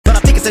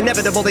it's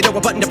inevitable. They know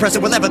what button to press or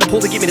whatever to pull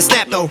to give me the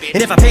snap though.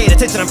 And if I paid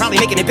attention, I'm probably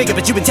making it bigger,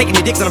 but you've been taking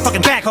your dicks on a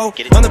fucking backhoe.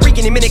 On the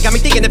freaking minute, got me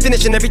thinking of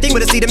finishing everything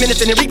with a seed of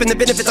minutes and reaping the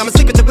benefits. I'm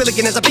asleep at the wheel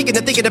again as I'm peeking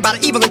and thinking about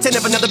an evil intent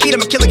of another beat.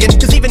 I'm a kill again.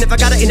 Cause even if I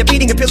gotta end up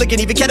eating a pill again,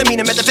 even ketamine,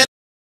 I'm at the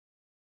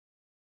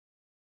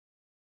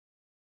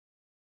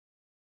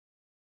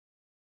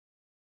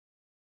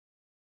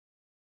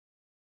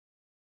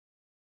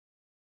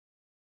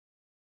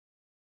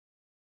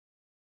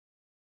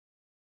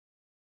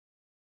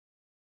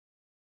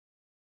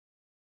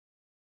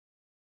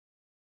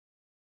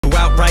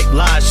outright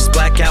lies, she's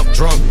blackout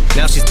drunk.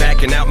 Now she's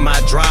backing out my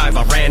drive.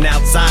 I ran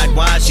outside,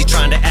 why is she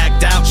trying to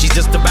act out? She's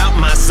just about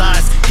my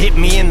size. Hit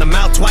me in the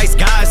mouth twice,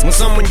 guys. When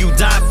someone you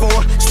die for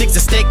sticks a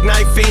steak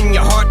knife in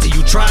your heart, do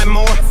you try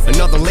more?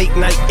 Another late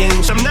night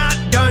inch. I'm not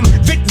done.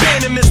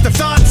 Venom is the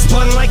thoughts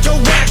spun like a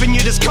weapon,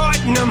 you're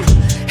discarding them.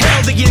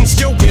 Held against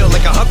your will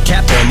like a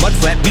hubcap or a mud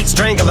flat beat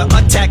strangler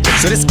attack.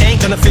 So this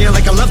ain't gonna feel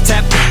like a love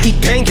tap.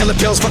 Eat painkiller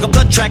pills, fuck a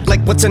blood track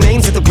like what's her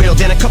name's at the wheel.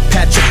 Then a cup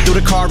patch through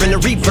the car in the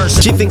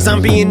reverse. She thinks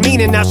I'm being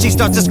mean and now she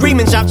starts to scream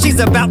and shout. She's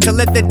about to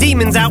let the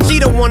demons out. She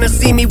don't wanna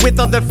see me with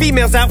other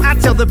females out. I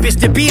tell the bitch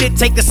to beat it,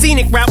 take the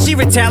scenic route. She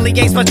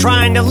retaliates by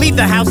trying to leave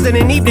the house in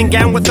an evening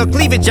gown with her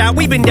cleavage out.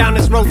 We've been down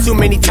this road too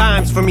many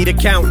times for me to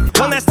count.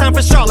 One last time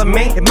for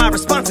Charlemagne. If my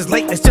response is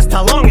late, it's just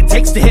how long it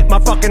takes to hit my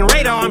fucking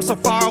radar. I'm so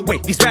far away.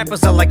 These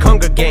rappers are like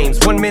Hunger Games.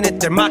 1 minute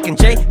they're mocking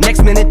Jay,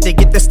 next minute they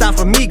get their style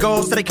from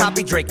Migos, so they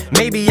copy Drake.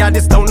 Maybe I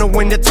just don't know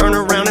when to turn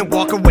around and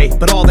walk away.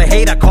 But all the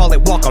hate, I call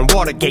it walk on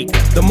Watergate.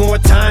 The more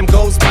time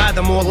goes by,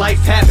 the more life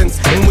happens.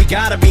 And we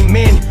gotta be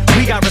men,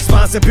 we got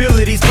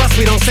responsibilities. Plus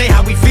we don't say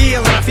how we feel,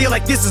 and I feel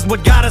like this is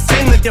what got us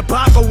in the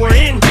debacle we're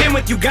in. Been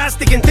with you guys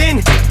thick and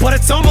thin, but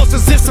it's almost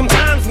as if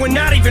sometimes we're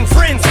not even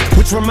friends.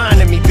 Which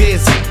reminded me,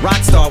 Biz,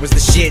 Rockstar was the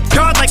shit.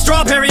 God like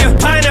strawberry or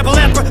pineapple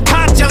apple,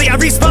 pot jelly. I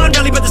respawn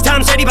belly, but this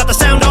time shady about the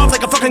sound off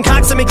like a fucking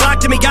cock. Send me Glock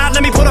to me, God,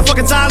 let me put a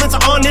fucking silencer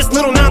on this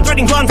little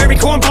non-threatening blonde, very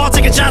cornball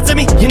taking shots at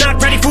me. You're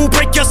not ready, fool,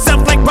 break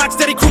yourself like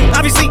Rocksteady crew.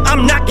 Obviously,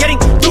 I'm not getting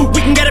through.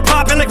 We can get it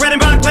poppin' like Red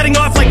and Rock, letting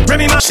off like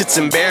Remy Ma. Shit's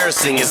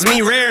embarrassing, it's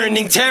me rearing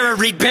terror,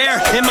 read bear.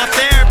 In my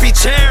therapy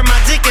chair, my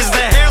dick is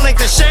the hair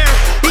length to share.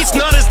 Each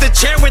nut is the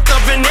chair with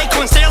of an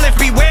acorn stale. If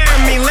beware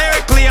me,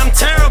 lyrically I'm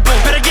terrible.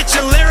 Better get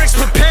your lyrics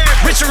prepared.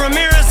 Richard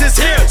Ramirez is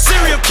here,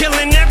 serial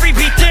killing every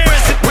beat there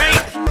isn't wait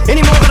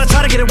anymore, but I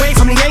try to get away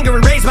from the anger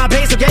and raise my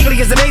base. So gangly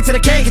as an A to the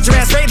K. Get your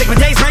ass straight like my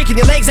days breaking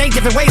your legs 8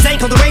 different ways. Ain't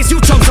called the race. You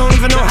chumps don't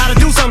even know how to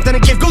do something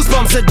and give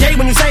goosebumps a day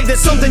when you say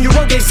there's something you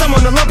wrote. Gave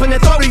someone a lump in their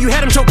throat or you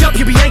had him choked up.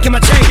 You be yanking my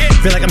chain.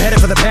 Feel like I'm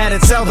headed for the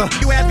padded silver.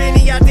 You have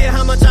any idea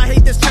how much I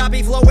hate this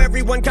choppy flow?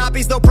 Everyone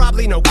copies, they'll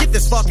probably know. Get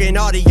this fucking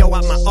audio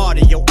out my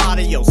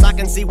audios. I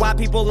can see why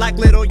people like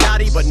Little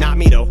Yachty, but not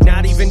me though.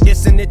 Not even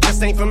dissing, it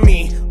just ain't for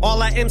me.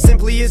 All I am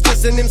simply is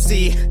just an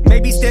MC.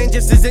 Maybe Stan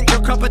just isn't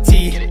your cup of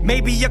tea.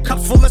 Maybe a cup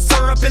full of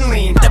syrup and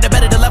lean. They're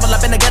better to level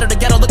up in the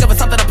ghetto, looking for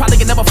something I probably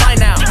can never find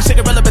now. You shake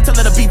it relevant till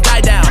the beat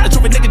die down. The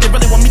truth nigga just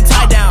really want me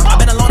tied down. I've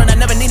been alone and I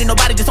never needed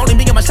nobody, just only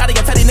me and my shawty.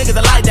 I tell these niggas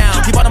to lie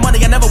down. Keep all the money,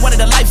 I never wanted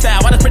a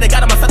lifestyle. I just pray to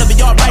God I'm myself to be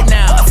alright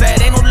now. I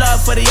said ain't no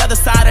love for the other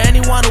side or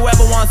anyone who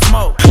ever wants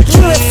smoke.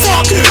 You a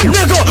fucking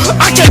nigga.